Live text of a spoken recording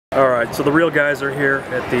All right, so the real guys are here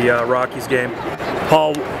at the Rockies game.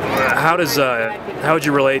 Paul, how would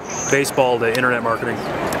you relate baseball to internet marketing?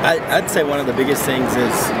 I'd say one of the biggest things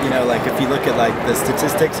is, like if you look at like the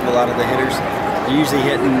statistics of a lot of the hitters, they're usually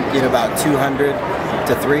hitting about 200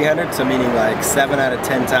 to 300, so meaning like 7 out of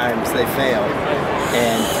 10 times they fail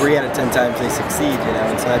and 3 out of 10 times they succeed,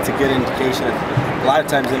 and so that's a good indication of a lot of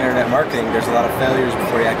times in internet marketing there's a lot of failures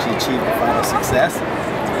before you actually achieve the final success.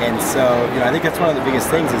 And so, I think that's one of the biggest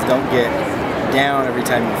things is don't get down every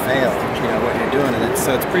time you fail, what you're doing. And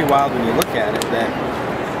so it's pretty wild when you look at it that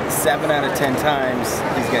 7 out of 10 times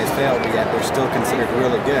these guys fail, but yet they're still considered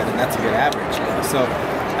really good, and that's a good average. So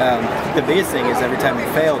the biggest thing is every time you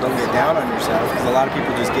fail, don't get down on yourself, because a lot of people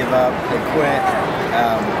just give up, they quit,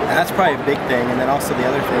 and that's probably a big thing. And then also the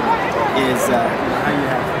other thing is how you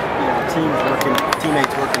have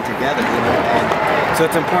teammates working together, and so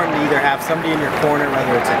it's important to either have somebody in your corner,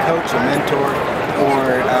 whether it's a coach, a mentor,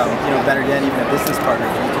 or better yet, even a business partner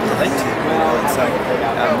that you can relate to. And so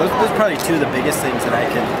those are probably two of the biggest things that I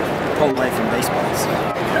can pull away from baseball. So.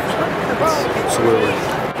 Absolutely.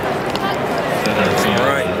 All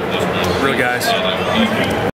right, real guys.